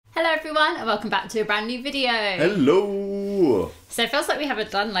Hello everyone and welcome back to a brand new video. Hello! So it feels like we haven't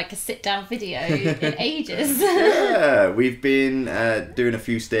done like a sit down video in ages. Yeah, we've been doing a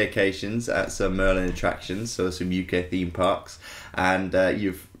few staycations at some Merlin attractions, so some UK theme parks, and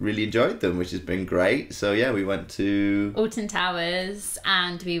you've really enjoyed them, which has been great. So yeah, we went to Alton Towers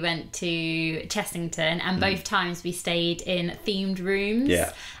and we went to Chessington, and both times we stayed in themed rooms.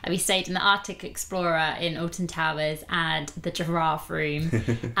 Yeah. And we stayed in the Arctic Explorer in Alton Towers and the Giraffe Room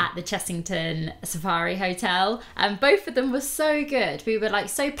at the Chessington Safari Hotel. And both of them were so good. We were like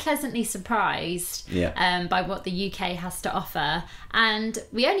so pleasantly surprised by what the UK has to offer. And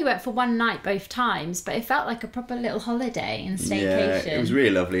we only went for one night both times, but it felt like a proper little holiday and staycation. Yeah, it was really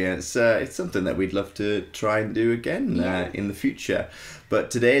lovely, and it's something that we'd love to try and do again in the future.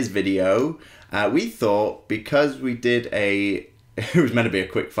 But today's video, we thought, because we did it was meant to be a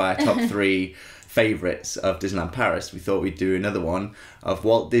quick fire top 3 favourites of Disneyland Paris, we thought we'd do another one of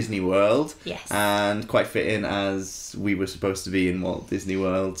Walt Disney World. Yes. And quite fitting, as we were supposed to be in Walt Disney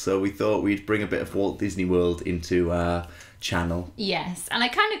World, so we thought we'd bring a bit of Walt Disney World into our channel. Yes, and I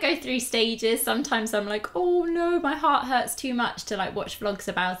kind of go through stages. Sometimes I'm like, oh no, my heart hurts too much to like watch vlogs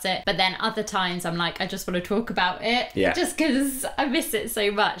about it, but then other times I'm like, I just want to talk about it, just because I miss it so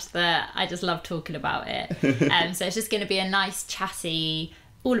much that I just love talking about it. So it's just going to be a nice chatty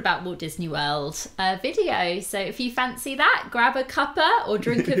all about Walt Disney World video. So if you fancy that, grab a cuppa or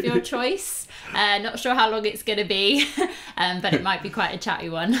drink of your choice. Not sure how long it's going to be, but it might be quite a chatty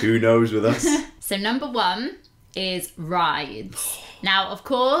one. Who knows with us? So number 1 is rides. Now, of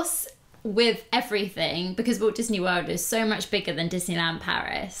course, with everything, because Walt Disney World is so much bigger than Disneyland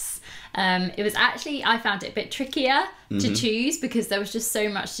Paris, it was actually, I found it a bit trickier to choose because there was just so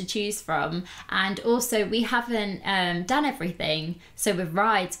much to choose from. And also we haven't done everything. So with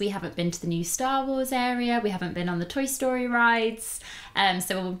rides, we haven't been to the new Star Wars area, we haven't been on the Toy Story rides.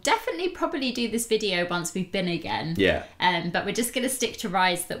 So we'll definitely probably do this video once we've been again. Yeah. But we're just going to stick to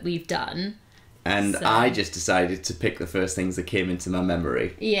rides that we've done. And so I just decided to pick the first things that came into my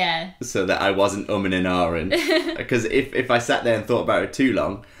memory. Yeah. So that I wasn't umming and ahhing. Because if I sat there and thought about it too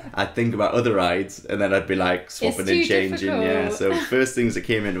long, I'd think about other rides and then I'd be like swapping and changing. Difficult. Yeah. So first things that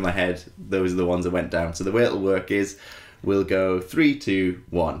came into my head, those are the ones that went down. So the way it'll work is we'll go 3, 2,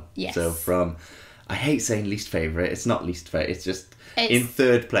 1. Yes. So from, I hate saying least favourite. It's not least favourite. It's just in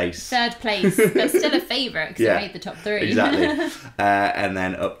third place. Third place, but still a favourite because it made the top 3. Exactly. And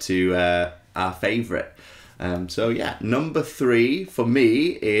then up to our favourite. So yeah, number 3 for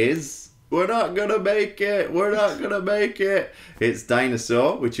me is We're Not Gonna Make It, We're Not Gonna Make It. It's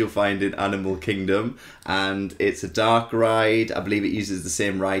Dinosaur, which you'll find in Animal Kingdom, and it's a dark ride. I believe it uses the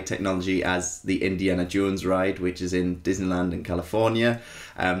same ride technology as the Indiana Jones ride, which is in Disneyland in California.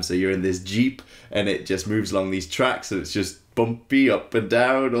 So you're in this Jeep and it just moves along these tracks, and it's just bumpy up and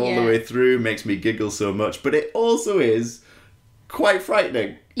down all the way through. Makes me giggle so much, but it also is quite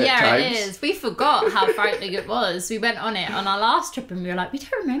frightening. Yeah, it is. We forgot how frightening it was. We went on it on our last trip and we were like, we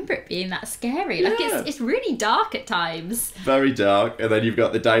don't remember it being that scary. Like, it's really dark at times. Very dark. And then you've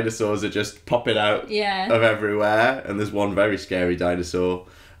got the dinosaurs that just popping out of everywhere. And there's one very scary dinosaur,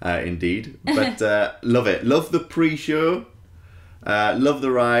 indeed. But love it. Love the pre-show. Love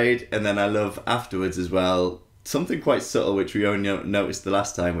the ride. And then I love afterwards as well. Something quite subtle, which we only noticed the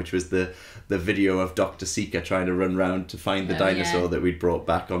last time, which was the video of Dr. Seeker trying to run around to find the dinosaur that we'd brought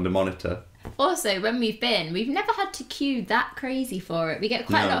back on the monitor. Also, when we've been, we've never had to queue that crazy for it. We get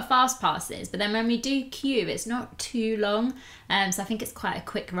quite a lot of fast passes, but then when we do queue, it's not too long. So I think it's quite a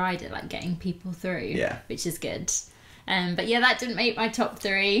quick ride at like getting people through, which is good. But yeah, that didn't make my top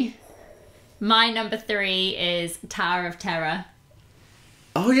 3. My number 3 is Tower of Terror.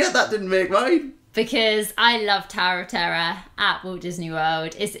 Oh yeah, that didn't make mine. Because I love Tower of Terror at Walt Disney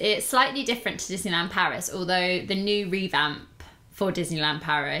World. It's slightly different to Disneyland Paris, although the new revamp for Disneyland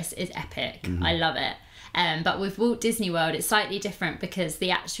Paris is epic. I love it. But with Walt Disney World, it's slightly different because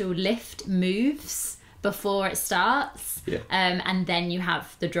the actual lift moves before it starts. And then you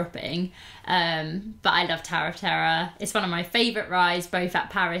have the dropping. But I love Tower of Terror. It's one of my favourite rides, both at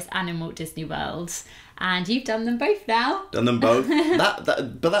Paris and in Walt Disney World. And you've done them both now. Done them both. But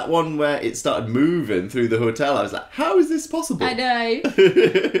that one where it started moving through the hotel, I was like, how is this possible? I know.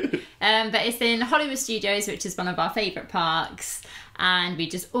 But it's in Hollywood Studios, which is one of our favourite parks. And we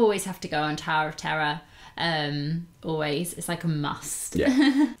just always have to go on Tower of Terror. Always. It's like a must.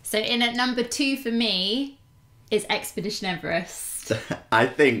 Yeah. So in at number 2 for me is Expedition Everest. I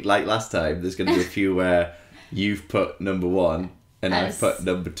think, like last time, there's going to be a few where you've put number 1 and I've put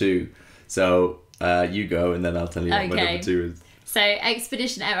number 2. So you go and then I'll tell you what my number 2 is. So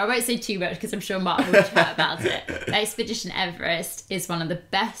Expedition Everest, I won't say too much because I'm sure Martyn will chat about it. Expedition Everest is one of the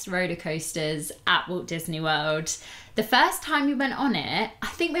best roller coasters at Walt Disney World. The first time we went on it, I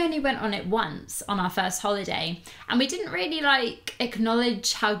think we only went on it once on our first holiday, and we didn't really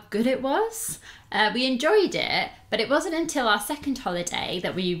acknowledge how good it was. We enjoyed it, but it wasn't until our second holiday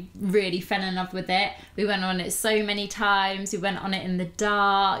that we really fell in love with it. We went on it so many times. We went on it in the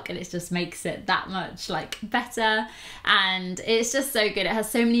dark, and it just makes it that much better. And it's just so good. It has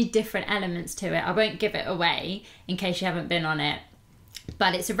so many different elements to it. I won't give it away in case you haven't been on it,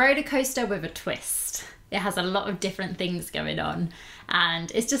 but it's a roller coaster with a twist. It has a lot of different things going on,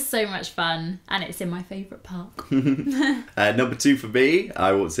 and it's just so much fun, and it's in my favourite park. Number 2 for me,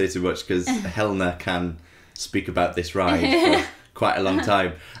 I won't say too much because Helena can speak about this ride for quite a long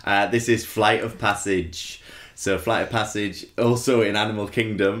time. This is Flight of Passage. So Flight of Passage, also in Animal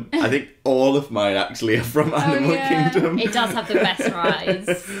Kingdom. I think all of mine actually are from Animal Kingdom. It does have the best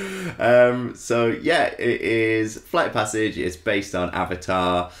rides. So yeah, it is Flight of Passage. It's based on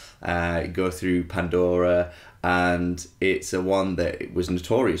Avatar. Go through Pandora, and it's a one that was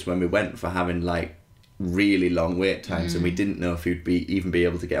notorious when we went for having really long wait times, and we didn't know if we'd even be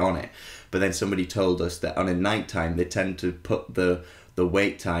able to get on it. But then somebody told us that on a night time they tend to put the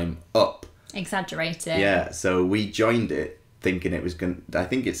wait time up. Exaggerate it. Yeah, so we joined it thinking it was I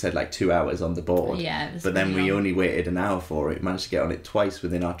think it said 2 hours on the board. Yeah, but then we only waited an hour for it. Managed to get on it twice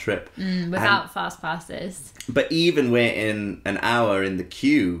within our trip. Without fast passes. But even waiting an hour in the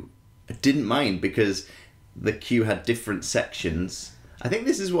queue, I didn't mind because the queue had different sections. I think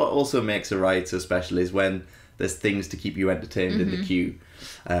this is what also makes a ride so special, is when there's things to keep you entertained in the queue.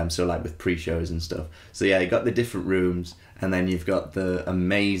 So with pre-shows and stuff. So yeah, you got the different rooms, and then you've got the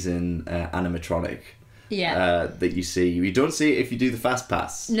amazing animatronic that you see. You don't see it if you do the fast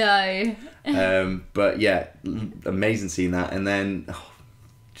pass. No. But yeah, amazing seeing that. And then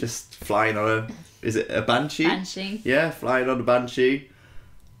just flying on is it a Banshee? Banshee. Yeah, flying on a Banshee.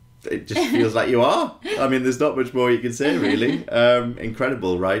 It just feels like you are. I mean, there's not much more you can say, really.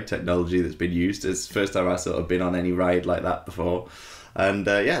 Incredible ride technology that's been used. It's the first time I've sort of been on any ride like that before. And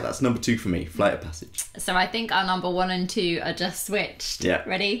yeah, that's number 2 for me, Flight of Passage. So I think our number 1 and 2 are just switched. Yeah.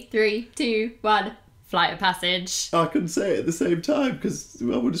 Ready? 3, 2, 1. Flight of Passage. Oh, I couldn't say it at the same time because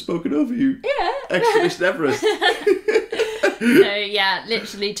I would have spoken over you. Yeah. Expedition Everest. So yeah,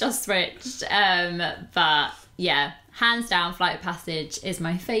 literally just switched. But yeah, hands down, Flight of Passage is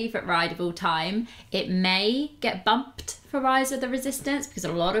my favourite ride of all time. It may get bumped for Rise of the Resistance because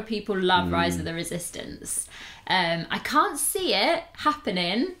a lot of people love Rise of the Resistance. I can't see it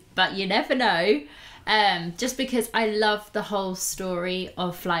happening, but you never know. Just because I love the whole story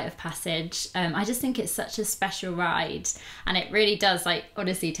of Flight of Passage. I just think it's such a special ride, and it really does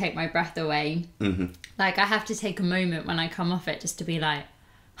honestly take my breath away. I have to take a moment when I come off it just to be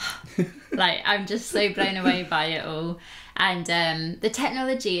I'm just so blown away by it all. And the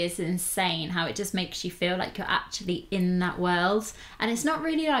technology is insane, how it just makes you feel like you're actually in that world, and it's not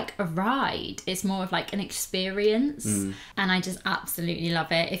really a ride, it's more of an experience. And I just absolutely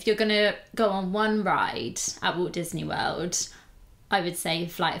love it. If you're gonna go on one ride at Walt Disney World, I would say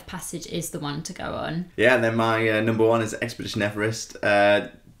Flight of Passage is the one to go on. Yeah, and then my number 1 is Expedition Everest.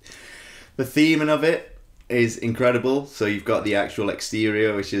 The theming of it is incredible. So you've got the actual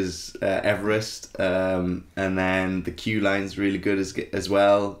exterior, which is Everest, and then the queue line's really good as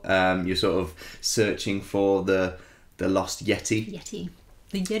well. You're sort of searching for the lost Yeti.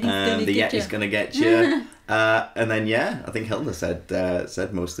 The Yeti's gonna get you. And then yeah, I think Helena said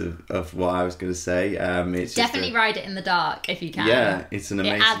most of what I was gonna say. It's definitely ride it in the dark if you can. Yeah, it's an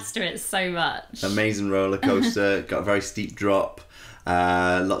amazing. It adds to it so much. Amazing roller coaster. Got a very steep drop.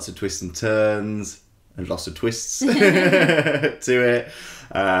 Lots of twists and turns. And lots of twists to it.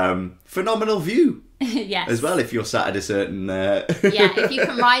 Phenomenal view. Yes. As well, if you're sat at a certain... Yeah, if you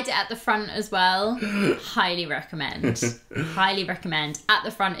can ride it at the front as well, highly recommend. Highly recommend. At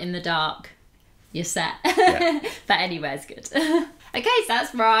the front in the dark, you're set. Yeah. But anywhere's good. Okay, so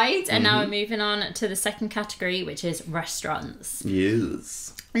that's rides. And now we're moving on to the second category, which is restaurants.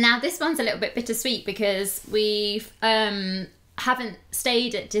 Yes. Now, this one's a little bit bittersweet because we've... haven't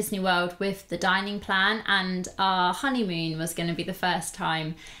stayed at Disney World with the dining plan, and our honeymoon was going to be the first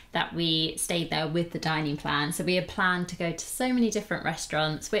time that we stayed there with the dining plan. So we had planned to go to so many different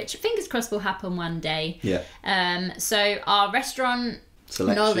restaurants, which fingers crossed will happen one day. Yeah. So our restaurant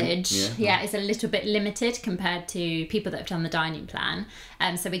selection. knowledge is a little bit limited compared to people that have done the dining plan.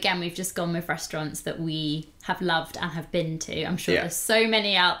 So again, we've just gone with restaurants that we have loved and have been to. I'm sure there's so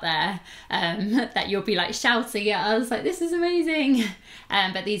many out there that you'll be like shouting at us like, this is amazing.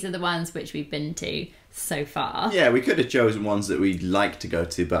 But these are the ones which we've been to so far. Yeah, we could have chosen ones that we'd like to go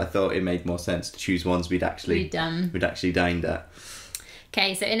to, but I thought it made more sense to choose ones we'd actually dined at.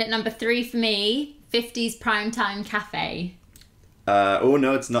 Okay, so in at number 3 for me, 50's Primetime Cafe. Oh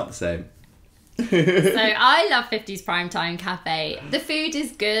no, it's not the same. So I love 50's Primetime Cafe. The food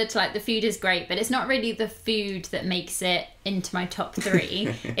is good, like the food is great, but it's not really the food that makes it into my top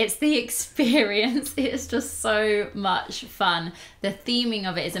 3. It's the experience. It's just so much fun. The theming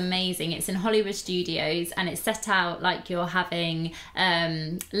of it is amazing. It's in Hollywood Studios and it's set out like you're having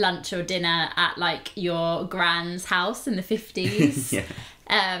lunch or dinner at like your grand's house in the 50s.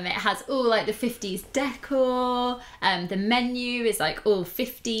 It has all like the 50s decor. The menu is like all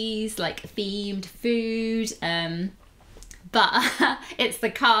 50s like themed food. But it's the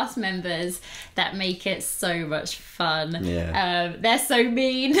cast members that make it so much fun. They're so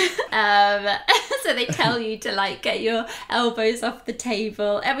mean. So they tell you to like get your elbows off the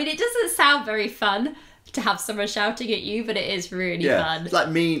table. I mean, it doesn't sound very fun to have someone shouting at you, but it is really fun. It's like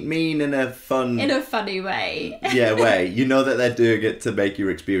mean in a fun... in a funny way. way. You know that they're doing it to make your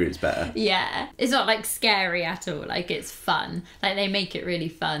experience better. Yeah. It's not like scary at all. Like it's fun. Like they make it really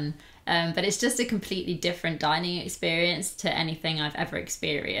fun. But it's just a completely different dining experience to anything I've ever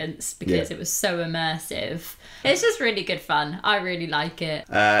experienced because it was so immersive. It's just really good fun. I really like it.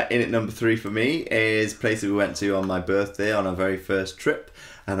 In at number 3 for me is a place that we went to on my birthday on our very first trip.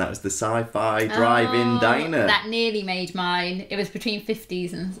 And that was the Sci-Fi Drive-In Diner. That nearly made mine. It was between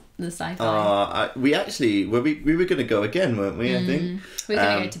 50's and the Sci-Fi. We actually, we were going to go again, weren't we, I think? We were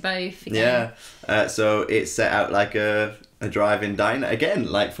going to go to both again. So it's set out like a drive-in diner,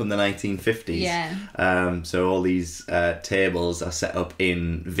 again, like from the 1950s. So all these tables are set up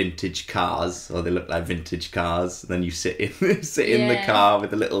in vintage cars, or they look like vintage cars. Then you sit in the car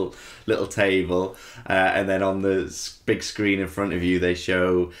with a little table, and then on the big screen in front of you, they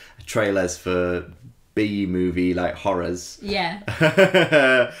show trailers for B-movie like horrors. Which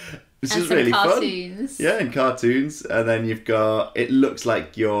is really cartoons. Fun. And cartoons. And then you've got, it looks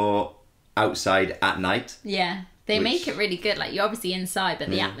like you're outside at night. They make it really good. Like you're obviously inside, but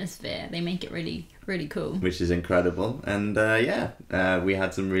the atmosphere, they make it really, really cool. Which is incredible. And we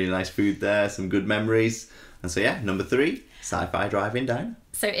had some really nice food there, some good memories. And so number 3, Sci-Fi Drive-In Diner.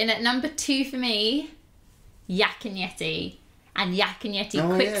 So in at number 2 for me, Yak and Yeti and Yak and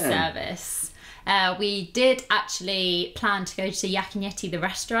Yeti quick service. We did actually plan to go to Yak and Yeti, the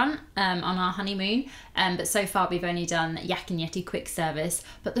restaurant, on our honeymoon. But so far we've only done Yak and Yeti quick service.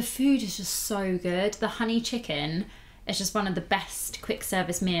 But the food is just so good. The honey chicken is just one of the best quick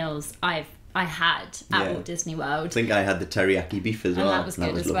service meals I had at Walt Disney World. I think I had the teriyaki beef as well. And that was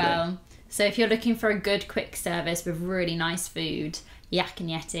good as well. So if you're looking for a good quick service with really nice food, Yak and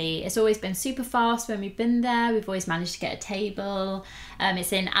Yeti. It's always been super fast when we've been there. We've always managed to get a table.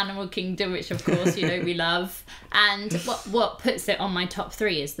 It's in Animal Kingdom, which of course you know we love. And what puts it on my top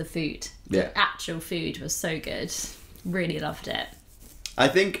 3 is the food. The actual food was so good. Really loved it. I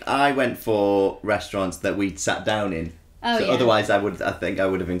think I went for restaurants that we'd sat down in. Otherwise I think I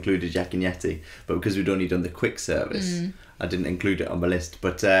would have included Yak and Yeti, but because we'd only done the quick service, I didn't include it on my list.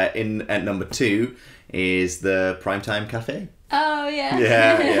 But at number 2 is the Primetime Cafe. Oh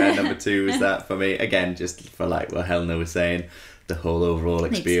yeah. Number 2 was that for me. Again, just for like what Helena was saying, the whole overall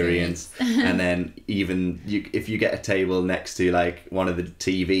experience. And then even if you get a table next to like one of the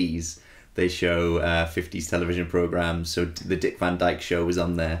TVs, they show 50s television programs. So the Dick Van Dyke Show was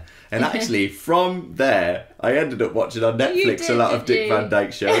on there. And actually from there, I ended up watching on Netflix a lot of Dick Van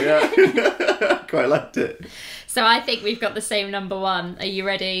Dyke Show. Quite liked it. So I think we've got the same number 1. Are you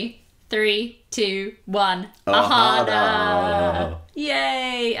ready? 3, 2, 1. Ahana!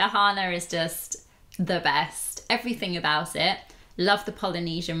 Yay! Ahana is just the best. Everything about it. Love the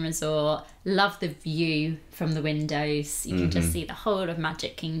Polynesian resort. Love the view from the windows. You can just see the whole of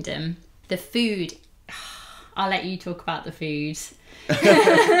Magic Kingdom. The food. I'll let you talk about the food.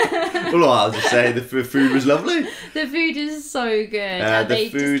 Well, I'll just say the food was lovely. The food is so good. And they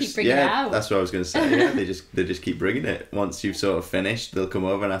just keep bringing it out. That's what I was going to say. They just keep bringing it. Once you've sort of finished, they'll come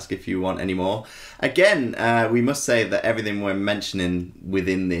over and ask if you want any more. Again, we must say that everything we're mentioning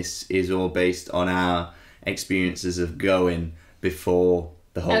within this is all based on our experiences of going before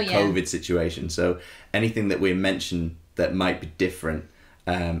the whole COVID situation. So anything that we mention that might be different,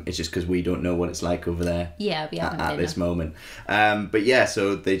 It's just because we don't know what it's like over there. Yeah, we haven't at been this there. moment. But yeah,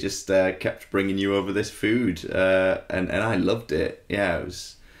 so they just kept bringing you over this food, and I loved it. Yeah, it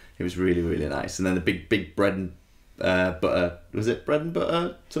was really, really nice. And then the big bread and butter, was it bread and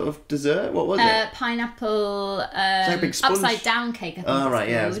butter sort of dessert? What was it? Pineapple like a big sponge. upside down cake, I think. Oh right,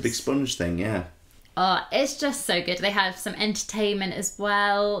 yeah, it was a called. big sponge thing. Yeah. Oh, it's just so good. They had some entertainment as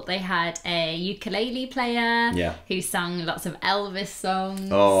well. They had a ukulele player who sang lots of Elvis songs,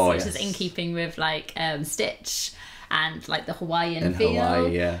 which is in keeping with like Stitch and like the Hawaiian feel.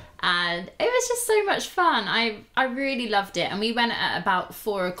 Hawaii, yeah. And it was just so much fun. I really loved it. And we went at about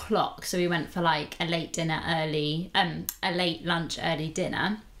 4 o'clock, so we went for like a late lunch, early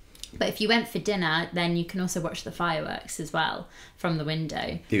dinner. But if you went for dinner, then you can also watch the fireworks as well from the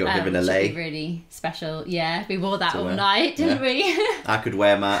window. You got given a lei. Which would be really special. Yeah, we wore that all night, didn't we? I could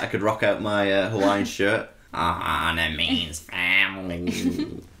rock out my Hawaiian shirt. Honor means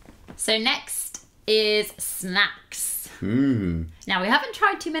family. So next is snacks. Now, we haven't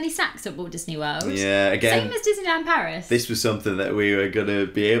tried too many snacks at Walt Disney World. Yeah, again. Same as Disneyland Paris. This was something that we were going to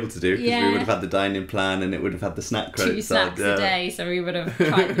be able to do because we would have had the dining plan and it would have had the snack credits. 2 snacks a day, so we would have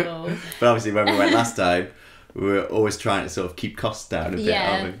tried them all. But obviously when we went last time, we were always trying to sort of keep costs down a bit,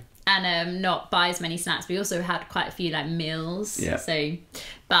 aren't we? And not buy as many snacks. We also had quite a few like meals. Yeah. So,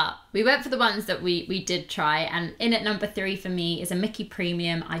 but we went for the ones that we did try. And in at number 3 for me is a Mickey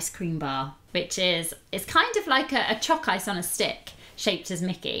Premium ice cream bar, which is kind of like a chalk ice on a stick shaped as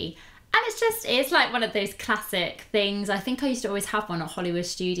Mickey. And it's like one of those classic things. I think I used to always have one at Hollywood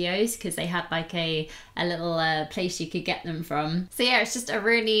Studios because they had like a little place you could get them from. So yeah, it's just a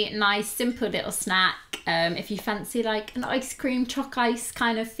really nice, simple little snack. If you fancy like an ice cream, chalk ice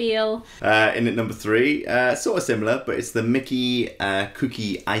kind of feel. In at number 3, sort of similar, but it's the Mickey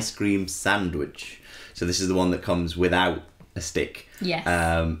cookie ice cream sandwich. So this is the one that comes without a stick. Yes.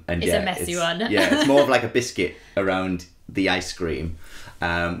 And it's a messy one. Yeah, it's more of like a biscuit around the ice cream.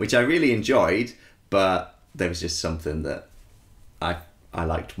 Which I really enjoyed, but there was just something that I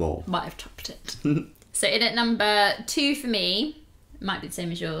liked more. Might have topped it. So in at number 2 for me, might be the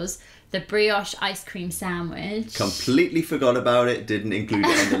same as yours, the brioche ice cream sandwich. Completely forgot about it, didn't include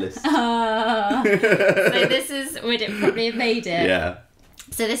it on the list. So this is, would it probably have made it? Yeah.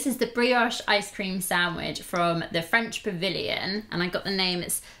 So this is the brioche ice cream sandwich from the French Pavilion, and I got the name,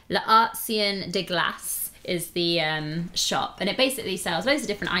 it's L'Artisan de Glace. Is the shop, and it basically sells loads of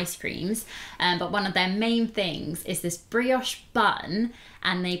different ice creams, but one of their main things is this brioche bun,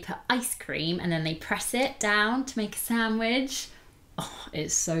 and they put ice cream and then they press it down to make a sandwich. Oh,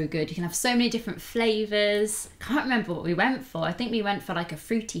 it's so good. You can have so many different flavours. Can't remember what we went for. I think we went for like a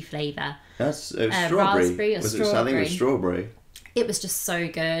fruity flavour. That's strawberry. Raspberry or strawberry. I think it was strawberry. It was just so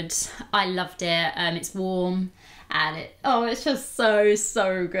good. I loved it. It's warm and it's just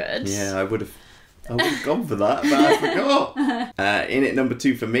so good. Yeah, I would have gone for that, but I forgot. In at number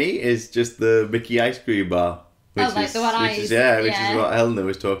 2 for me is just the Mickey ice cream bar. Which like is, the one which is what Helena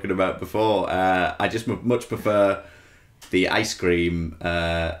was talking about before. I just much prefer the ice cream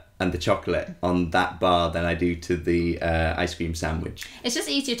and the chocolate on that bar than I do to the ice cream sandwich. It's just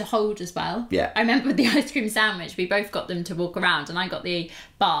easier to hold as well. Yeah. I remember with the ice cream sandwich, we both got them to walk around, and I got the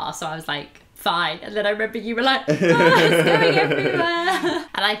bar, so I was like, fine. And then I remember you were like, oh, it's going everywhere.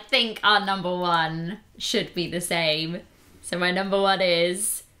 And I think our number 1 should be the same. So my number 1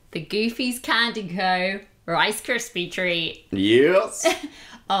 is the Goofy's Candy Co. Rice Krispie treat. Yes.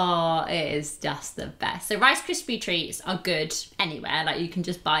 Oh, it is just the best. So Rice Krispie treats are good anywhere. Like you can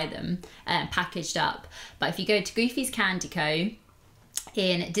just buy them packaged up. But if you go to Goofy's Candy Co.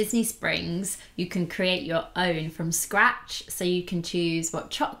 in Disney Springs, you can create your own from scratch. So you can choose what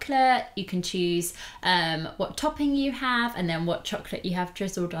chocolate, you can choose what topping you have, and then what chocolate you have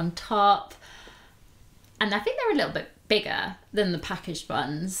drizzled on top. And I think they're a little bit bigger than the packaged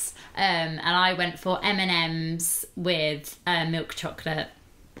ones. And I went for M&Ms with milk chocolate,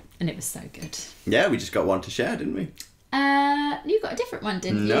 and it was so good. Yeah, we just got one to share, didn't we? You got a different one,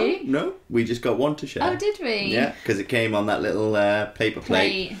 didn't you? No, we just got one to share. Oh, did we? Yeah, because it came on that little paper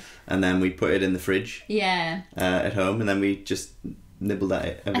plate, and then we put it in the fridge. Yeah. At home, and then we just nibbled at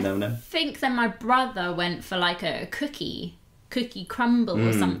it every now and then. I think then my brother went for like a cookie crumble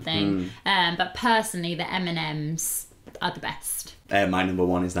or something. But personally, the M&Ms are the best. My number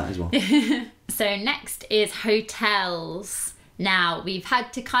 1 is that as well. So next is hotels. Now, we've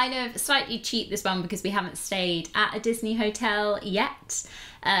had to kind of slightly cheat this one because we haven't stayed at a Disney hotel yet.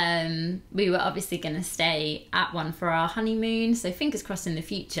 We were obviously going to stay at one for our honeymoon, so fingers crossed in the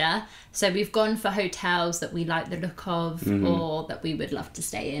future. So we've gone for hotels that we like the look of or that we would love to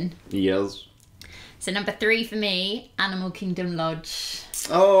stay in. Yes. So number 3 for me, Animal Kingdom Lodge.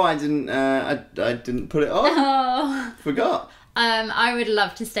 Oh, I didn't put it on. Oh. Forgot. I would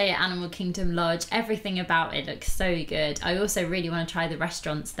love to stay at Animal Kingdom Lodge. Everything about it looks so good. I also really want to try the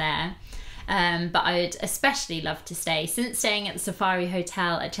restaurants there. But I would especially love to stay, since staying at the Safari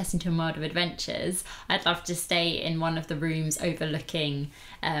Hotel at Chessington World of Adventures, I'd love to stay in one of the rooms overlooking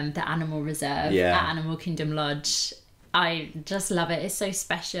the Animal Reserve at Animal Kingdom Lodge. I just love it. It's so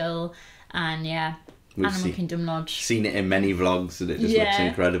special. And yeah, Animal Kingdom Lodge. Seen it in many vlogs and it just looks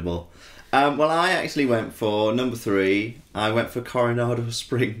incredible. Well, I actually went for number 3. I went for Coronado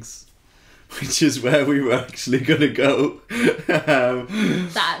Springs, which is where we were actually going to go.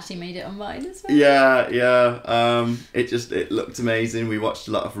 That actually made it on mine as well. Yeah. It looked amazing. We watched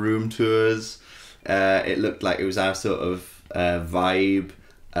a lot of room tours. It looked like it was our sort of vibe.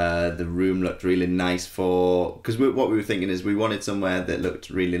 The room looked really nice because what we were thinking is we wanted somewhere that looked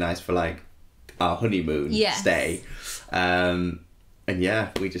really nice for like our honeymoon stay. And yeah,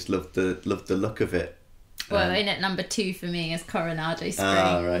 we just loved the look of it. Well, in at number 2 for me is Coronado Springs.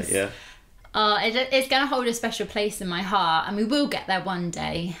 Ah, right, yeah. It's going to hold a special place in my heart, and we will get there one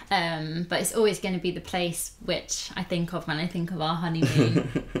day. But it's always going to be the place which I think of when I think of our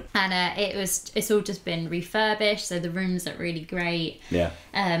honeymoon. And it's all just been refurbished, so the rooms look really great. Yeah.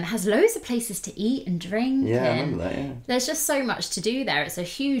 Has loads of places to eat and drink. Yeah, and I remember that. Yeah. There's just so much to do there. It's a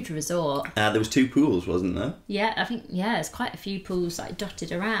huge resort. There was 2 pools, wasn't there? Yeah, I think there's quite a few pools like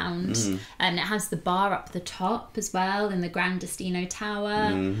dotted around, and it has the bar up the top as well in the Grand Destino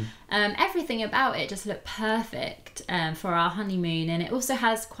Tower. Everything about it just looked perfect for our honeymoon, and it also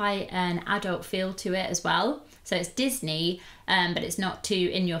has quite an adult feel to it as well. So it's Disney, but it's not too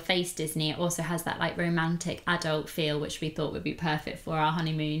in-your-face Disney. It also has that like romantic adult feel, which we thought would be perfect for our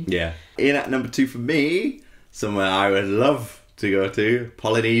honeymoon. Yeah. In at number 2 for me, somewhere I would love to go to,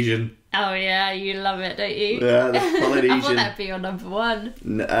 Polynesian. Oh yeah, you love it, don't you? Yeah, the Polynesian. I thought that'd be your number 1.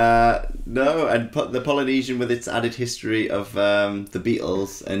 No, and the Polynesian with its added history of the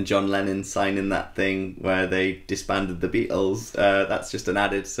Beatles and John Lennon signing that thing where they disbanded the Beatles. That's just an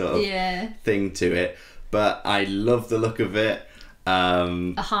added sort of thing to it. But I love the look of it.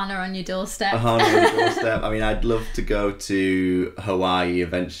 Ahana on your doorstep. Ahana on your doorstep. I mean, I'd love to go to Hawaii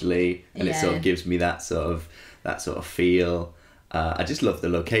eventually, and it sort of gives me that sort of feel. I just love the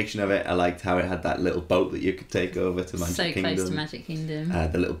location of it. I liked how it had that little boat that you could take over to Magic Kingdom. So close to Magic Kingdom.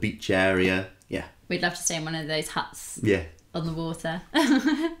 The little beach area. Yeah. We'd love to stay in one of those huts. Yeah. On the water.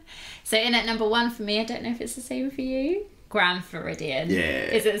 So in at number 1 for me, I don't know if it's the same for you. Grand Floridian. Yeah.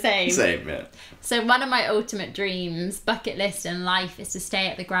 Is it the same? Same, yeah. So one of my ultimate dreams, bucket list in life, is to stay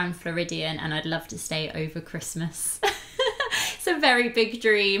at the Grand Floridian, and I'd love to stay over Christmas. It's a very big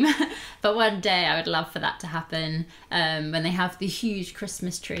dream, but one day I would love for that to happen when they have the huge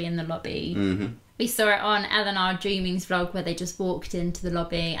Christmas tree in the lobby. We saw it on Eleanor Dreaming's vlog where they just walked into the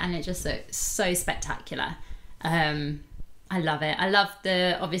lobby, and it just looked so spectacular. I love it. I love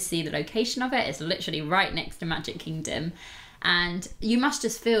obviously the location of it. It's literally right next to Magic Kingdom, and you must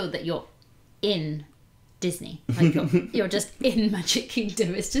just feel that you're in Disney. Like you're just in Magic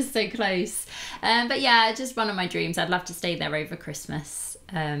Kingdom. It's just so close. But yeah, just one of my dreams. I'd love to stay there over Christmas.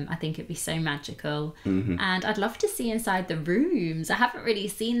 I think it'd be so magical. And I'd love to see inside the rooms. I haven't really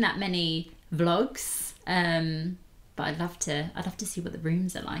seen that many vlogs. But I'd love to see what the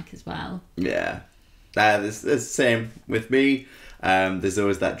rooms are like as well. Yeah. It's the same with me. There's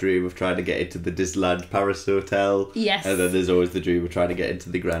always that dream of trying to get into the Disneyland Paris Hotel. Yes. And then there's always the dream of trying to get into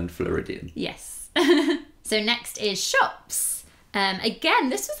the Grand Floridian. Yes. So next is shops. Again,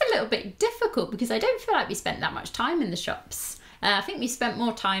 this was a little bit difficult because I don't feel like we spent that much time in the shops. I think we spent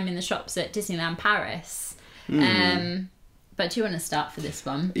more time in the shops at Disneyland Paris. But do you want to start for this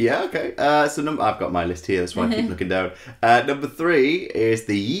one? Yeah, okay. I've got my list here, that's why I keep looking down. Number 3 is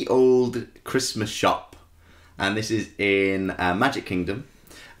the Ye Old Christmas Shop. And this is in Magic Kingdom.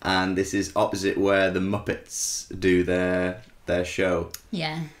 And this is opposite where the Muppets do their show.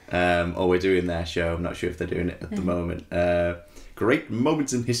 Yeah. Or we're doing their show. I'm not sure if they're doing it at the moment. Great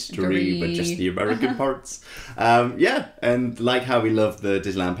moments in history, but just the American parts. Yeah, and like how we love the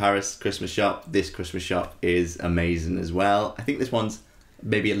Disneyland Paris Christmas shop, this Christmas shop is amazing as well. I think this one's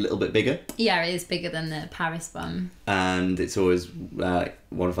maybe a little bit bigger. Yeah, it is bigger than the Paris one. And it's always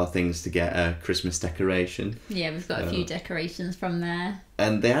one of our things to get a Christmas decoration. Yeah, we've got a few decorations from there.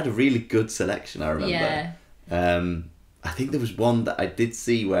 And they had a really good selection, I remember. Yeah. I think there was one that I did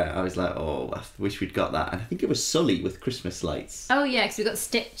see where I was like, oh, I wish we'd got that. And I think it was Sully with Christmas lights. Oh, yeah, because we got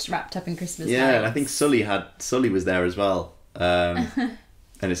Stitch wrapped up in Christmas lights. Yeah, and I think Sully was there as well. And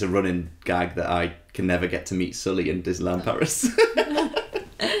it's a running gag that I can never get to meet Sully in Disneyland Paris.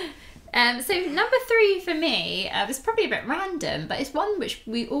 So number 3 for me was probably a bit random, but it's one which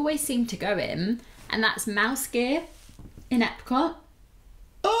we always seem to go in, and that's Mouse Gear in Epcot.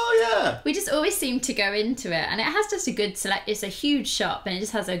 Oh yeah. We just always seem to go into it, and it has just a good it's a huge shop, and it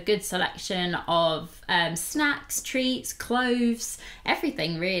just has a good selection of snacks, treats, clothes,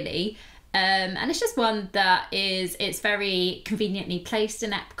 everything really. And it's just one that it's very conveniently placed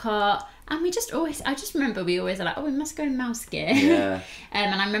in Epcot. And I just remember we always are like, oh, we must go in Mouse Gear. Yeah.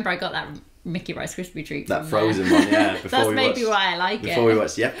 And I remember I got that Mickey Rice Krispie treat. That frozen one, yeah. That's maybe why I like it. Before we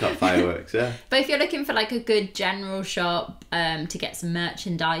watched the Epcot fireworks, yeah. But if you're looking for like a good general shop to get some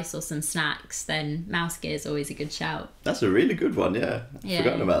merchandise or some snacks, then Mouse Gear is always a good shout. That's a really good one, yeah.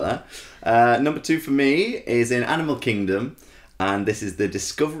 Forgotten about that. Number 2 for me is in Animal Kingdom, and this is the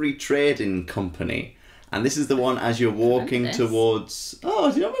Discovery Trading Company. And this is the one as you're walking towards...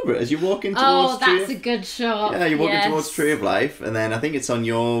 Oh, do you not remember it? As you're walking towards... Oh, that's a good shot. Yeah, you're walking towards Tree of Life, and then I think it's on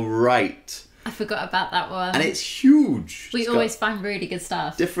your right. I forgot about that one. And it's huge. We always find really good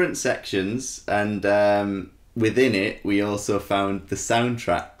stuff. Different sections, and within it, we also found the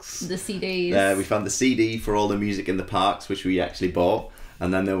soundtracks. The CDs. We found the CD for all the music in the parks, which we actually bought.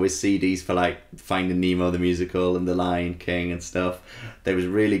 And then there was CDs for like Finding Nemo the musical and The Lion King and stuff. There was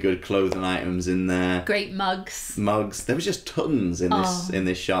really good clothing items in there. Great mugs. There was just tons in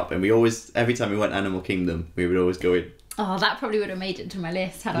this shop, and we always, every time we went Animal Kingdom, we would always go in. Oh, that probably would have made it to my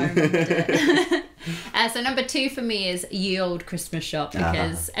list had I remembered it. So number 2 for me is Ye Old Christmas Shop,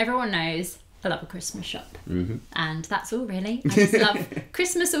 because everyone knows I love a Christmas shop. And that's all really. I just love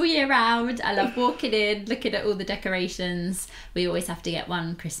Christmas all year round. I love walking in, looking at all the decorations. We always have to get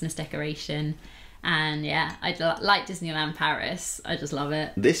one Christmas decoration. And yeah, I like Disneyland Paris. I just love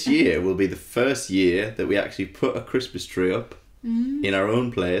it. This year will be the first year that we actually put a Christmas tree up in our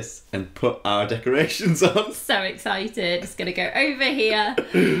own place and put our decorations on. So excited. It's going to go over here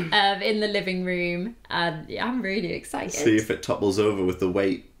in the living room. And yeah, I'm really excited. See if it topples over with the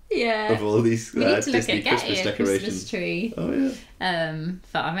weight. Yeah, of all these we need to look Disney at getting Christmas a decorations. Christmas tree. Oh yeah.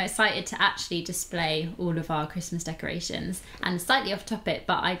 But I'm excited to actually display all of our Christmas decorations. And slightly off topic,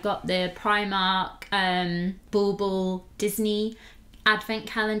 but I got the Primark Bauble Disney Advent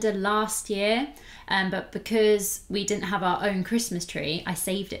calendar last year. But because we didn't have our own Christmas tree, I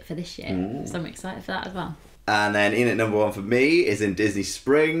saved it for this year. So I'm excited for that as well. And then in at number 1 for me is in Disney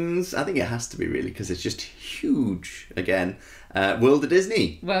Springs. I think it has to be really because it's just huge again. World of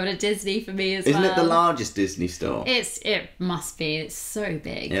Disney. World of Disney for me as well. Isn't it the largest Disney store? It must be. It's so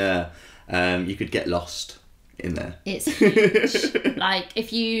big. Yeah. You could get lost in there. It's huge. Like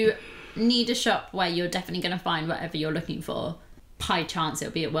if you need a shop where you're definitely going to find whatever you're looking for, high chance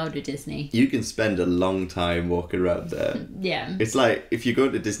it'll be at World of Disney. You can spend a long time walking around there. Yeah. It's like if you go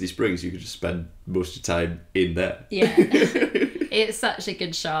to Disney Springs, you could just spend most of the time in there. Yeah. It's such a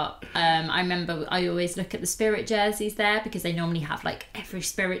good shop. I remember I always look at the Spirit jerseys there because they normally have like every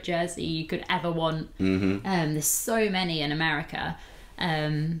Spirit jersey you could ever want. There's so many in America.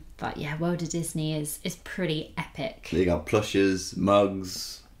 But yeah, World of Disney is pretty epic. You got plushes,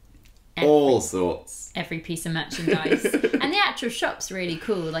 mugs, all sorts. Every piece of merchandise. And the actual shop's really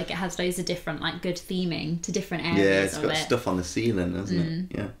cool. Like it has loads of different like good theming to different areas. Yeah, it's got stuff on the ceiling,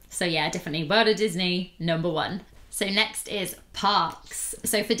 hasn't it? Yeah. So yeah, definitely World of Disney, number 1. So next is parks.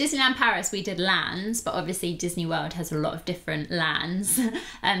 So for Disneyland Paris, we did lands, but obviously Disney World has a lot of different lands.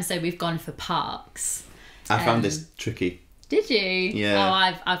 So we've gone for parks. I found this tricky. Did you? Yeah.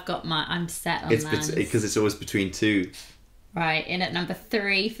 Oh, I've got I'm set on lands. Because it's always between 2. Right, in at number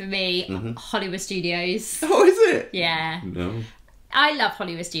 3 for me, Hollywood Studios. Oh, is it? Yeah. No. I love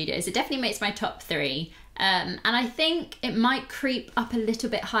Hollywood Studios. It definitely makes my top 3. And I think it might creep up a little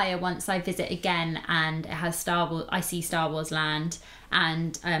bit higher once I visit again and it has Star Wars. I see Star Wars Land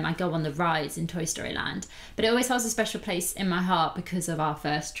and I go on the rides in Toy Story Land. But it always holds a special place in my heart because of our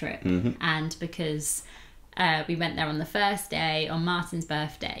first trip and because we went there on the first day on Martyn's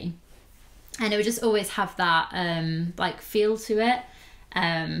birthday. And it would just always have that like feel to it.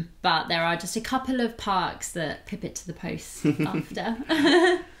 But there are just a couple of parks that pip it to the post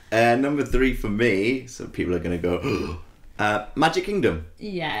after. Number 3 for me, so people are going to go, Magic Kingdom.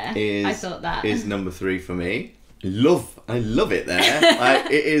 Yeah, I thought that. Is number 3 for me. I love it there.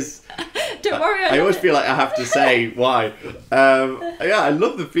 It is... Don't worry. I always feel like I have to say why. Yeah, I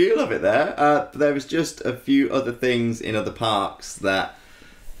love the feel of it there. There was just a few other things in other parks that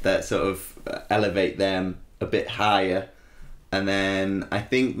sort of elevate them a bit higher. And then I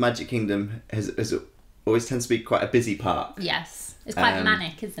think Magic Kingdom has always tends to be quite a busy park. Yes. It's quite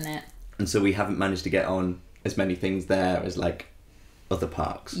manic, isn't it? And so we haven't managed to get on as many things there as like other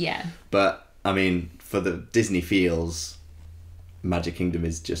parks. Yeah. But I mean, for the Disney feels, Magic Kingdom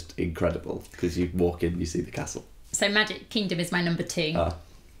is just incredible because you walk in, you see the castle. So Magic Kingdom is my number 2. Ah.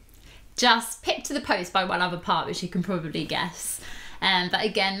 Just pipped to the post by one other part, which you can probably guess. But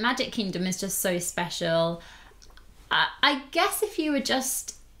again, Magic Kingdom is just so special. I guess if you were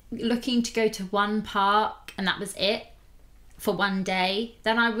just looking to go to one park and that was it for one day,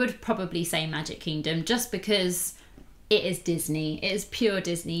 then I would probably say Magic Kingdom, just because it is Disney. It is pure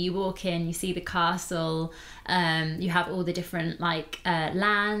Disney. You walk in, you see the castle, you have all the different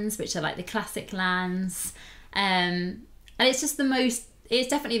lands, which are like the classic lands. And it's just it's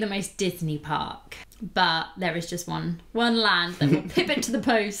definitely the most Disney park. But there is just one land that will pip it to the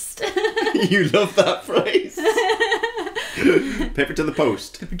post. You love that phrase. Pip it to the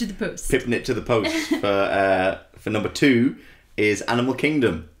post. Pip it to the post. Pipping it to the post. For number 2 is Animal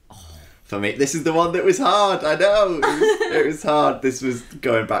Kingdom. For me, this is the one that was hard. I know it was hard. This was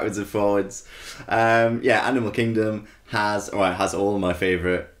going backwards and forwards. Animal Kingdom has all my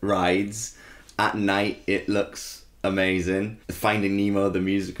favourite rides. At night, it looks amazing. Finding Nemo, the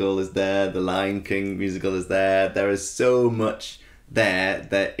musical, is there. The Lion King musical is there. There is so much there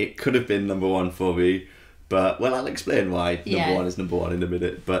that it could have been number 1 for me. But, well, I'll explain why number 1 is number 1 in a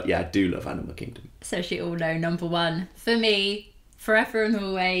minute. But yeah, I do love Animal Kingdom. So as you all know, number 1 for me, forever and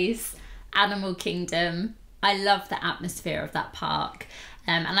always, Animal Kingdom. I love the atmosphere of that park.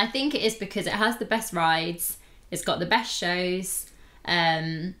 And I think it is because it has the best rides. It's got the best shows.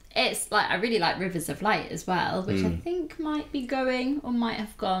 It's I really like Rivers of Light as well, which I think might be going or might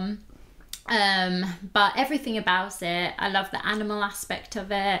have gone. But everything about it, I love the animal aspect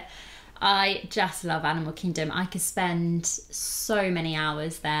of it. I just love Animal Kingdom. I could spend so many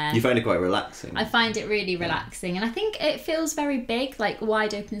hours there. You find it quite relaxing. I find it really relaxing, and I think it feels very big, like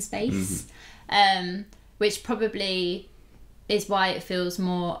wide open space, which probably is why it feels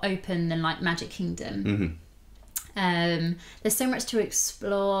more open than like Magic Kingdom. There's so much to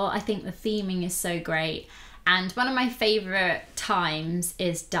explore. I think the theming is so great. And one of my favourite times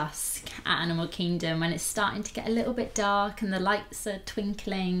is dusk at Animal Kingdom, when it's starting to get a little bit dark and the lights are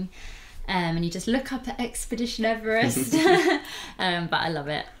twinkling. And you just look up at Expedition Everest. But I love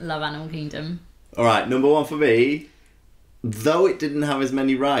it. Love Animal Kingdom. All right, number 1 for me, though it didn't have as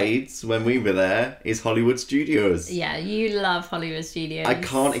many rides when we were there, is Hollywood Studios. Yeah, you love Hollywood Studios. I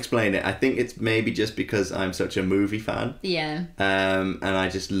can't explain it. I think it's maybe just because I'm such a movie fan. Yeah. And I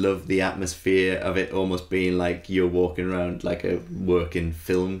just love the atmosphere of it almost being like you're walking around like a working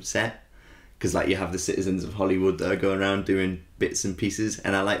film set. Because you have the citizens of Hollywood that are going around doing bits and pieces.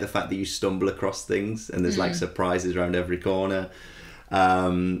 And I like the fact that you stumble across things and there's surprises around every corner.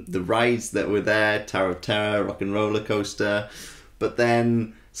 The rides that were there, Tower of Terror, Rock and Roller Coaster. But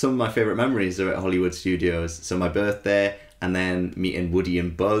then some of my favourite memories are at Hollywood Studios. So my birthday, and then meeting Woody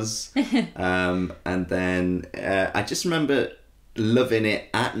and Buzz. And then I just remember loving it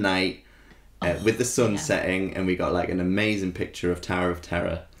at night with the sun setting, and we got an amazing picture of Tower of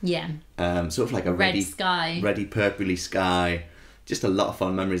Terror. Yeah. Sort of like a red sky. Reddy purpley sky. Just a lot of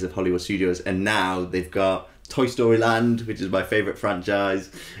fun memories of Hollywood Studios. And now they've got Toy Story Land, which is my favourite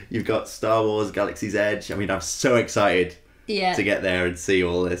franchise. You've got Star Wars Galaxy's Edge. I mean, I'm so excited to get there and see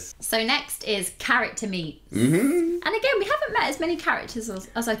all this. So next is character meets. And again, we haven't met as many characters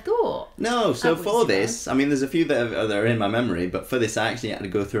as I thought. No, so for this, I mean, there's a few that are in my memory, but for this I actually had to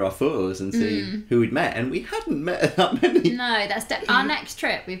go through our photos and see who we'd met, and we hadn't met that many. No, that's our next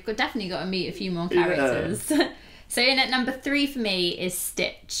trip. We've definitely got to meet a few more characters. Yeah. So in at number 3 for me is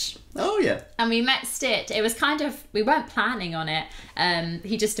Stitch. Oh, yeah. And we met Stitch. It was we weren't planning on it.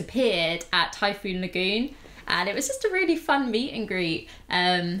 He just appeared at Typhoon Lagoon. And it was just a really fun meet and greet.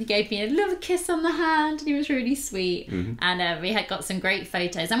 He gave me a little kiss on the hand, and he was really sweet. And we had got some great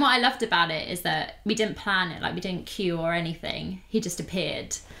photos. And what I loved about it is that we didn't plan it, we didn't queue or anything. He just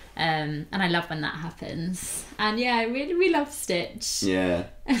appeared. And I love when that happens. And yeah, we love Stitch. Yeah.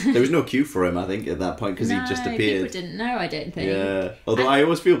 There was no queue for him, I think, at that point, because he just appeared. People didn't know, I don't think. Yeah. Although I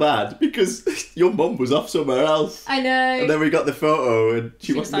always feel bad, because your mum was off somewhere else. I know. And then we got the photo, and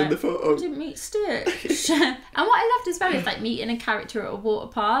she wasn't in the photo. I didn't meet Stitch. And what I loved as well is meeting a character at a water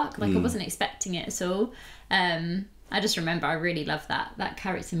park. I wasn't expecting it at all. I just remember I really loved that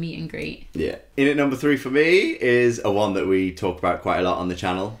character meet and greet. Yeah. In at number 3 for me is a one that we talk about quite a lot on the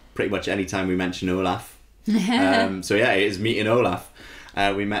channel. Pretty much any time we mention Olaf. So yeah, it is meeting Olaf.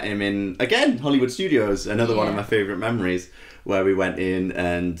 We met him in, again, Hollywood Studios, another one of my favourite memories, where we went in,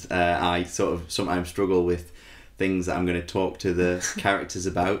 and I sort of sometimes struggle with things that I'm going to talk to the characters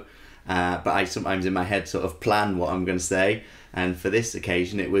about. But I sometimes in my head sort of plan what I'm going to say. And for this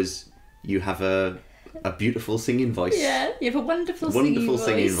occasion, it was, you have a a beautiful singing voice. Yeah, you have a wonderful singing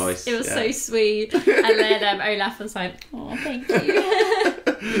voice. It was so sweet. And then Olaf was like, oh, thank you.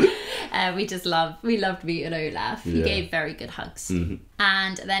 We loved meeting Olaf. He gave very good hugs.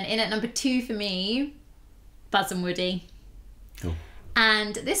 And then in at number 2 for me, Buzz and Woody. Oh.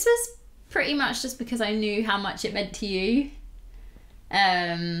 And this was pretty much just because I knew how much it meant to you.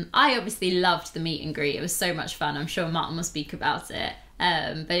 I obviously loved the meet and greet. It was so much fun. I'm sure Martyn will speak about it.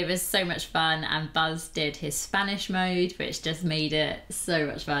 But it was so much fun, and Buzz did his Spanish mode, which just made it so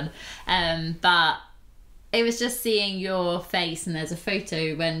much fun. But it was just seeing your face, and there's a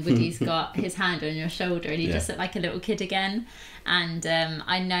photo when Woody's got his hand on your shoulder and you just look like a little kid again. And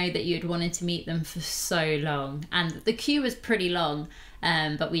I know that you'd wanted to meet them for so long, and the queue was pretty long,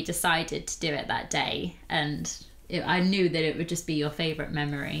 but we decided to do it that day, and I knew that it would just be your favourite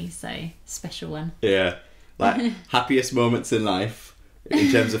memory, so special one. Yeah, like happiest moments in life in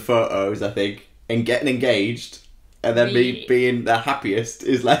terms of photos, I think, and getting engaged. And then me being the happiest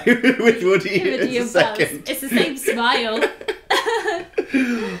is like with Woody in a second. It's the same smile.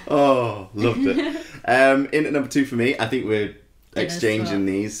 Oh, loved it. In at number 2 for me, I think we're exchanging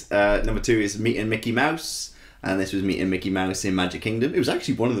these. Number 2 is meeting Mickey Mouse. And this was meeting Mickey Mouse in Magic Kingdom. It was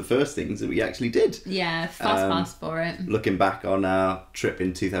actually one of the first things that we actually did. Yeah, fast for it. Looking back on our trip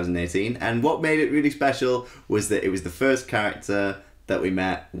in 2018. And what made it really special was that it was the first character that we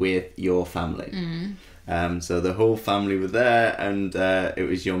met with your family. So the whole family were there, and it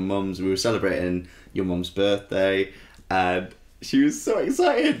was your mum's. We were celebrating your mum's birthday, and she was so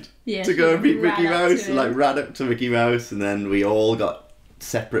excited to go and meet Mickey Mouse. Like ran up to Mickey Mouse, and then we all got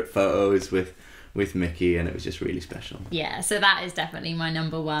separate photos with Mickey, and it was just really special. Yeah, so that is definitely my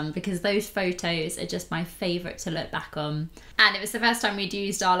number 1, because those photos are just my favourite to look back on. And it was the first time we'd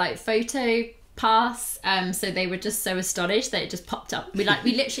used our photo pass, so they were just so astonished that it just popped up. We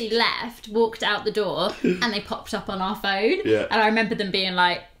literally left, walked out the door, and they popped up on our phone. Yeah. And I remember them being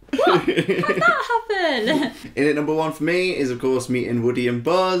like, what? How'd that happen? In at number 1 for me is, of course, meeting Woody and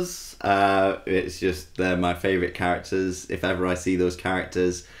Buzz. It's just, they're my favourite characters. If ever I see those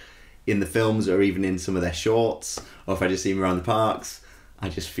characters in the films, or even in some of their shorts, or if I just see them around the parks, I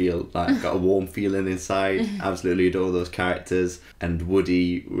just feel like I've got a warm feeling inside. Absolutely adore those characters. And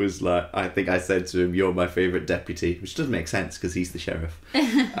Woody was like, I think I said to him, you're my favourite deputy, which doesn't make sense because he's the sheriff.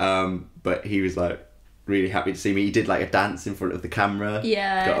 But he was like really happy to see me. He did like a dance in front of the camera.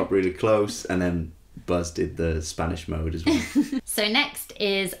 Yeah. Got up really close, and then Buzz did the Spanish mode as well. So next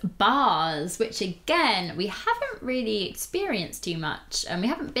is bars, which again, we haven't really experienced too much. And we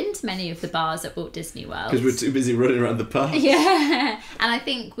haven't been to many of the bars at Walt Disney World. Because we're too busy running around the park. Yeah. And I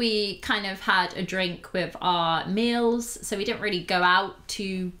think we kind of had a drink with our meals. So we didn't really go out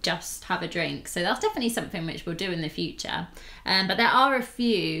to just have a drink. So that's definitely something which we'll do in the future. But there are a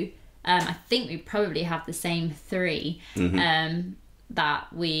few, I think we probably have the same 3.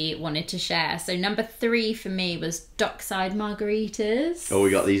 That we wanted to share. So number 3 for me was dockside margaritas. Oh,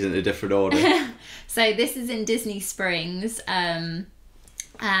 we got these in a different order. So this is in Disney Springs, and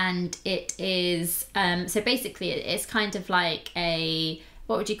it is so basically it's kind of like a,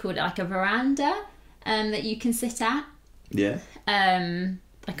 what would you call it, like a veranda that you can sit at. Yeah.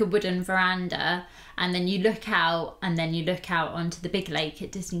 Like a wooden veranda, and then you look out, onto the big lake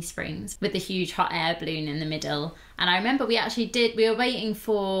at Disney Springs with the huge hot air balloon in the middle. And I remember we were waiting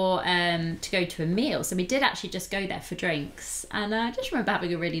for to go to a meal, so we did actually just go there for drinks, and I just remember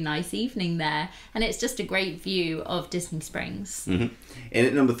having a really nice evening there, and it's just a great view of Disney Springs. In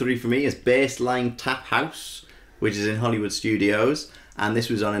at number 3 for me is Baseline Tap House, which is in Hollywood Studios, and this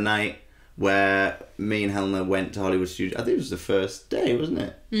was on a night where me and Helena went to Hollywood Studios. I think it was the first day, wasn't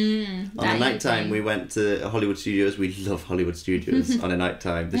it? On the night time, we went to Hollywood Studios. We love Hollywood Studios on a night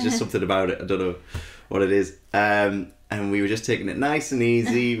time. There's just something about it. I don't know what it is. And we were just taking it nice and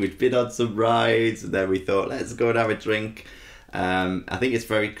easy. We'd been on some rides, and then we thought, let's go and have a drink. I think it's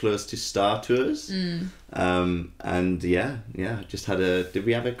very close to Star Tours. And yeah, just had did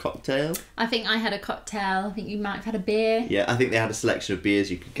we have a cocktail? I think I had a cocktail. I think you might have had a beer. Yeah, I think they had a selection of beers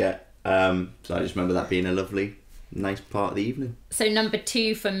you could get. So I just remember that being a lovely, nice part of the evening. So number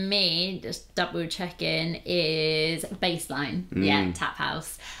 2 for me, just double checking, is Baseline. Yeah, Tap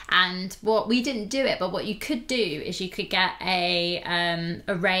House. And what we didn't do it, but what you could do is you could get a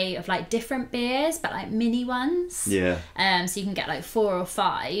array of like different beers, but like mini ones. Yeah. So you can get like 4 or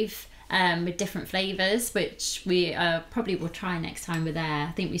 5. with different flavours, which we probably will try next time we're there.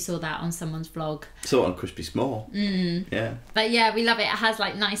 I think we saw that on someone's vlog. Saw it on Crispy Small. Yeah. But yeah, we love it. It has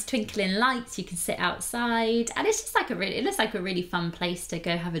like nice twinkling lights. You can sit outside, and it's just like it looks like a really fun place to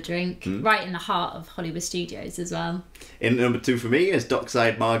go have a drink, right in the heart of Hollywood Studios as well. In number 2 for me is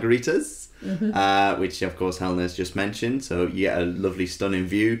Dockside Margaritas, which of course Helena's just mentioned. So you get a lovely, stunning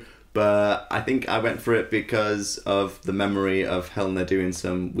view. But I think I went for it because of the memory of Helena doing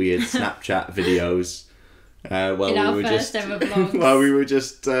some weird Snapchat videos while we were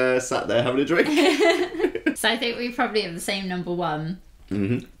just sat there having a drink. So I think we probably have the same number 1.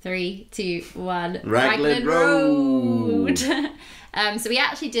 3, 2, 1. Raglan Road. So we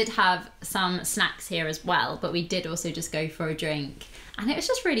actually did have some snacks here as well, but we did also just go for a drink. And it was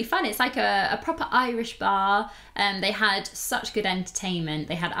just really fun. It's like a proper Irish bar. They had such good entertainment.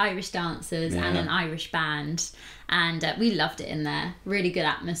 They had Irish dancers and an Irish band. And we loved it in there. Really good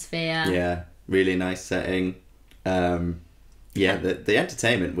atmosphere. Yeah, really nice setting. The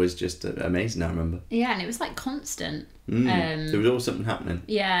entertainment was just amazing, I remember. Yeah, and it was like constant. There was always something happening.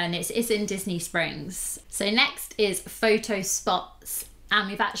 Yeah, and it's in Disney Springs. So next is photo spots. And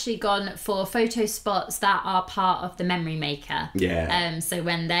we've actually gone for photo spots that are part of the memory maker. Yeah. So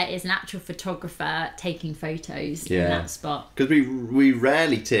when there is an actual photographer taking photos in that spot. Because we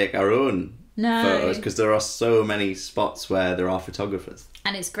rarely take our own photos because there are so many spots where there are photographers.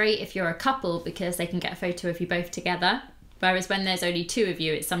 And it's great if you're a couple because they can get a photo of you both together. Whereas when there's only 2 of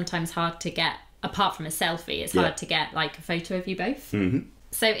you, it's sometimes hard to get, apart from a selfie, it's hard to get like a photo of you both.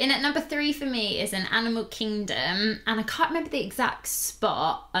 So in at number 3 for me is an Animal Kingdom, and I can't remember the exact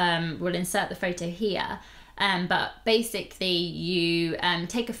spot. We'll insert the photo here. But basically you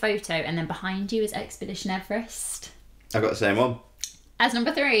take a photo and then behind you is Expedition Everest. I've got the same one. As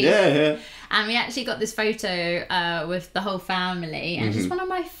number 3. Yeah. And we actually got this photo with the whole family, and it's just one of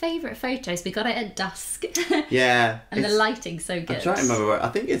my favourite photos. We got it at dusk. Yeah. And the lighting's so good. I'm trying to remember. I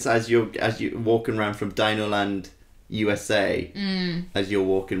think it's as you're walking around from Dino Land, USA, as you're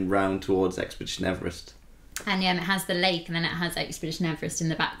walking round towards Expedition Everest. And it has the lake, and then it has Expedition Everest in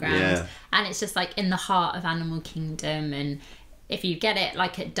the background. And it's just like in the heart of Animal Kingdom, and if you get it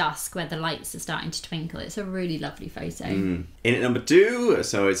like at dusk where the lights are starting to twinkle, it's a really lovely photo. In at number 2,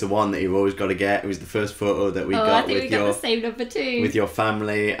 so it's the one that you've always got to get. It was the first photo that we got. I think we got the same number 2 with your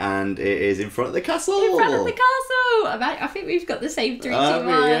family, and it is in front of the castle. In front of the castle. I think we've got the same 3, 2, 1.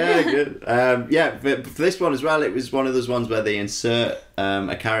 Yeah, good. But for this one as well, it was one of those ones where they insert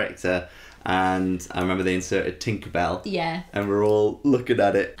a character. And I remember they inserted Tinkerbell. Yeah. And we're all looking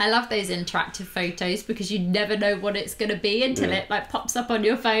at it. I love those interactive photos because you never know what it's going to be until it like pops up on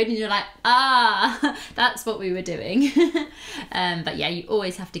your phone and you're like, that's what we were doing. But yeah, you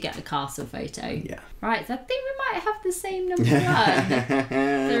always have to get the castle photo. Yeah. Right, so I think we might have the same number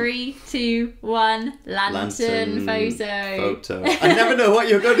 1. 3, 2, 1. Lantern photo. I never know what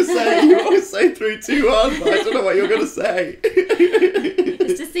you're going to say. You always say 3, 2, 1, but I don't know what you're going to say.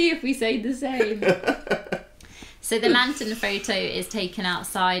 Just to see if we say the same. So the lantern photo is taken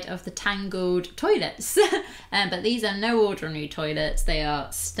outside of the Tangled toilets. But these are no ordinary toilets. They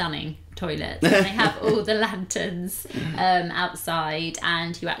are stunning toilets. And they have all the lanterns outside,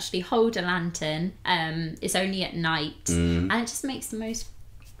 and you actually hold a lantern. It's only at night. And it just makes the most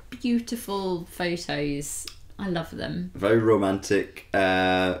beautiful photos. I love them. Very romantic,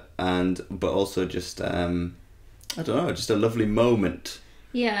 but also just, I don't know, just a lovely moment.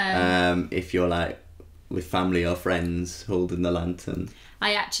 Yeah. If you're like with family or friends holding the lantern.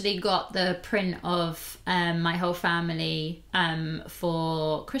 I actually got the print of my whole family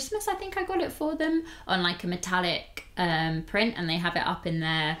for Christmas. I think I got it for them on like a metallic print, and they have it up in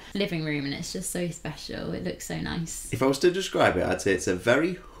their living room, and it's just so special. It looks so nice. If I was to describe it, I'd say it's a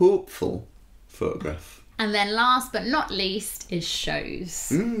very hopeful photograph. And then last but not least is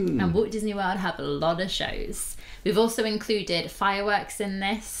shows. And Walt Disney World have a lot of shows. We've also included fireworks in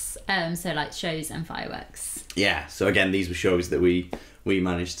this, so like shows and fireworks. Yeah, so again, these were shows that we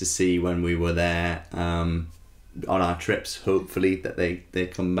managed to see when we were there on our trips. Hopefully that they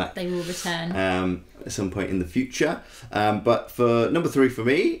come back. They will return. At some point in the future. But for number 3 for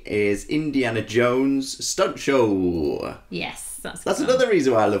me is Indiana Jones Stunt Show. Yes, that's another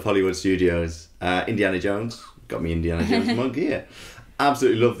reason why I love Hollywood Studios. Indiana Jones. Got me Indiana Jones mug here.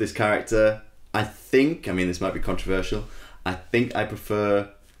 Absolutely love this character. I mean, this might be controversial. I think I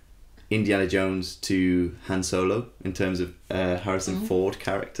prefer Indiana Jones to Han Solo in terms of Harrison Ford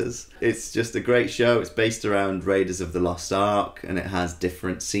characters. It's just a great show. It's based around Raiders of the Lost Ark, and it has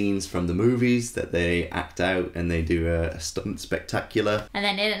different scenes from the movies that they act out, and they do a stunt spectacular. And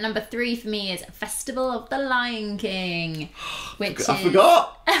then in at number 3 for me is Festival of the Lion King, which I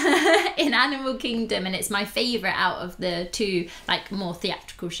forgot! in Animal Kingdom, and it's my favourite out of the 2 like more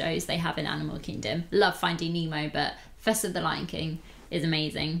theatrical shows they have in Animal Kingdom. Love Finding Nemo, but Festival of the Lion King is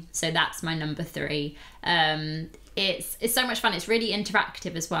amazing. So that's my number 3. It's so much fun. It's really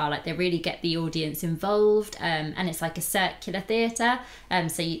interactive as well. Like they really get the audience involved, and it's like a circular theatre.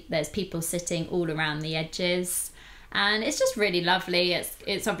 There's people sitting all around the edges, and it's just really lovely.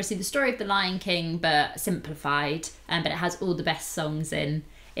 It's obviously the story of the Lion King, but simplified. But it has all the best songs in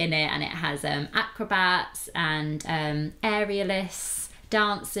it, and it has acrobats and aerialists,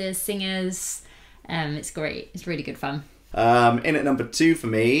 dancers, singers. It's great. It's really good fun. In at number 2 for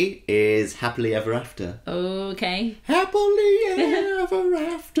me is Happily Ever After. Okay. Happily Ever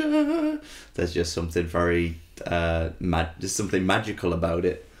After. There's just something very, just something magical about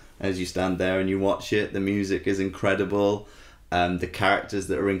it. As you stand there and you watch it, the music is incredible. The characters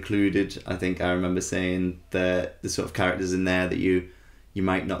that are included, I think I remember saying the sort of characters in there that you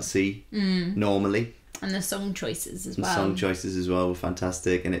might not see normally. And the song choices as well. The song choices as well were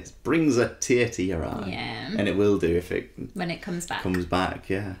fantastic, and it brings a tear to your eye. Yeah. And it will do if it... when it comes back.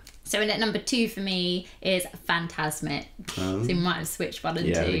 Yeah. So in at number 2 for me is Fantasmic. So you might have switched 1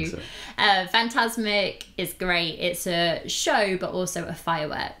 and 2. I think so. Fantasmic is great. It's a show, but also a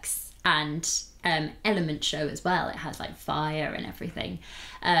fireworks and element show as well. It has like fire and everything.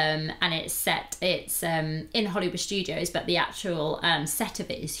 And it's in Hollywood Studios, but the actual set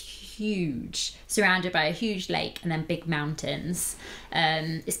of it is huge, surrounded by a huge lake and then big mountains.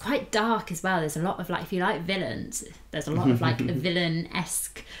 It's quite dark as well. There's a lot of like, if you like villains, there's a lot of like a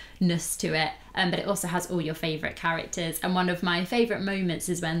villain-esque-ness to it. But it also has all your favourite characters. And one of my favourite moments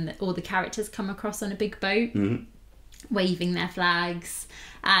is when all the characters come across on a big boat, waving their flags.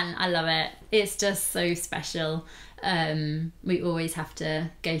 And I love it. It's just so special. We always have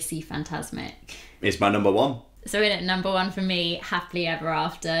to go see Fantasmic. It's my number 1. So in at number 1 for me, Happily Ever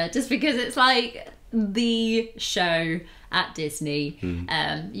After, just because it's like the show at Disney.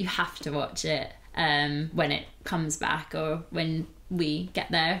 You have to watch it when it comes back or when we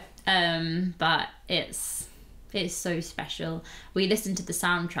get there. But it's so special. We listened to the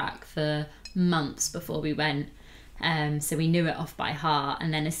soundtrack for months before we went. So we knew it off by heart,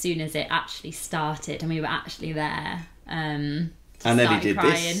 and then as soon as it actually started and we were actually there, I nearly did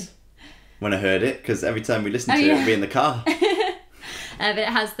crying. This when I heard it, because every time we listened to it, we'd be in the car. But it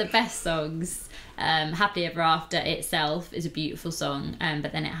has the best songs. Happily Ever After itself is a beautiful song,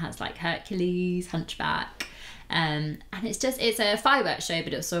 but then it has like Hercules, Hunchback, and it's a fireworks show,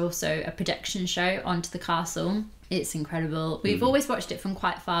 but it's also a projection show onto the castle. It's incredible. We've always watched it from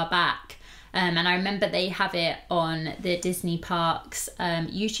quite far back. And I remember they have it on the Disney Parks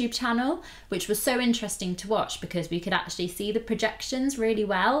YouTube channel, which was so interesting to watch because we could actually see the projections really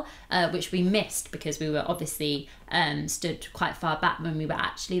well, which we missed because we were obviously stood quite far back when we were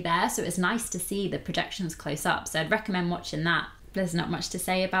actually there. So it was nice to see the projections close up. So I'd recommend watching that. There's not much to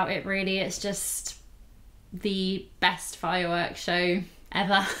say about it really. It's just the best fireworks show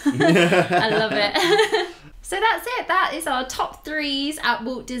ever. I love it. So that's it. That is our top 3s at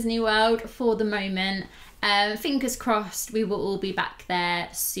Walt Disney World for the moment. Fingers crossed we will all be back there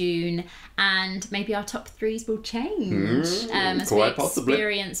soon, and maybe our top 3s will change as we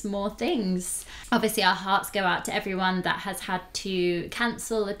experience more things. Obviously our hearts go out to everyone that has had to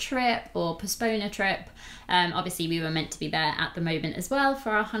cancel a trip or postpone a trip. Obviously we were meant to be there at the moment as well for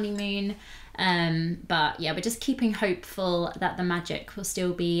our honeymoon. But yeah, we're just keeping hopeful that the magic will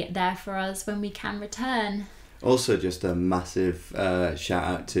still be there for us when we can return. Also, just a massive shout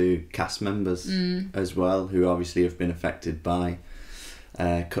out to cast members as well, who obviously have been affected by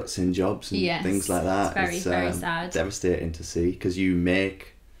cuts in jobs and things like that. It's very sad. Devastating to see, because you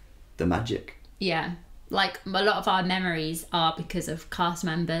make the magic. Yeah, like a lot of our memories are because of cast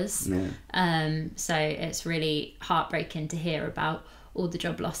members. Yeah. So it's really heartbreaking to hear about all the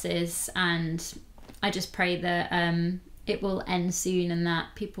job losses, and I just pray that it will end soon and that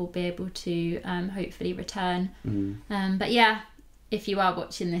people will be able to hopefully return. But yeah, if you are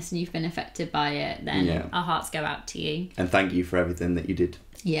watching this and you've been affected by it, then our hearts go out to you. And thank you for everything that you did.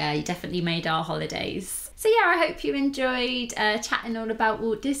 Yeah, you definitely made our holidays. So yeah, I hope you enjoyed chatting all about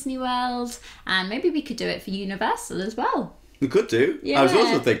Walt Disney World, and maybe we could do it for Universal as well. We could do. Yeah. I was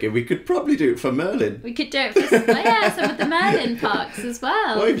also thinking we could probably do it for Merlin. We could do it for some of the Merlin parks as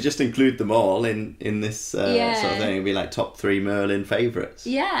well. Or if you just include them all in this sort of thing, it'd be like top 3 Merlin favourites.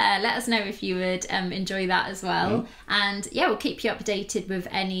 Yeah, let us know if you would enjoy that as well. And yeah, we'll keep you updated with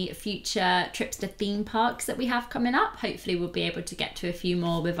any future trips to theme parks that we have coming up. Hopefully we'll be able to get to a few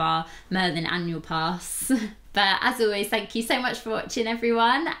more with our Merlin annual pass. But as always, thank you so much for watching,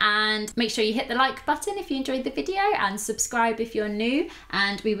 everyone, and make sure you hit the like button if you enjoyed the video and subscribe if you're new,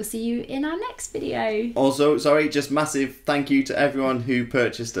 and we will see you in our next video. Also, sorry, just massive thank you to everyone who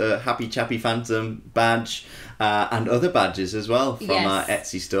purchased a Happy Chappy Phantom badge and other badges as well from our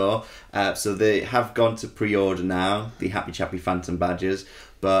Etsy store. So they have gone to pre-order now, the Happy Chappy Phantom badges,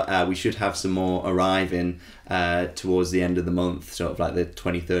 but we should have some more arriving towards the end of the month, sort of like the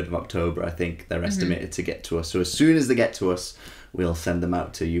 23rd of October, I think they're estimated to get to us. So as soon as they get to us, we'll send them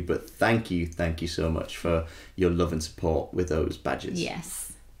out to you. But thank you so much for your love and support with those badges.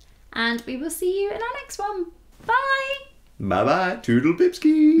 Yes. And we will see you in our next one. Bye! Bye-bye. Toodle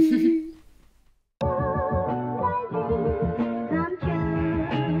pipski!